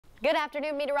Good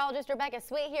afternoon, meteorologist Rebecca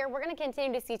Sweet here. We're going to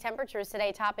continue to see temperatures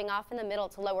today topping off in the middle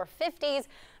to lower 50s.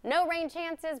 No rain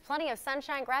chances, plenty of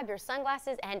sunshine. Grab your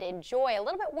sunglasses and enjoy. A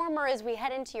little bit warmer as we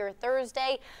head into your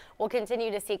Thursday. We'll continue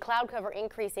to see cloud cover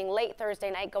increasing late Thursday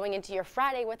night going into your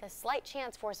Friday with a slight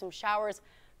chance for some showers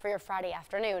for your Friday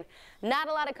afternoon. Not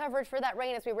a lot of coverage for that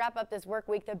rain as we wrap up this work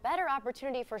week. The better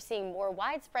opportunity for seeing more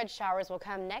widespread showers will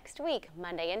come next week,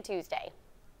 Monday and Tuesday.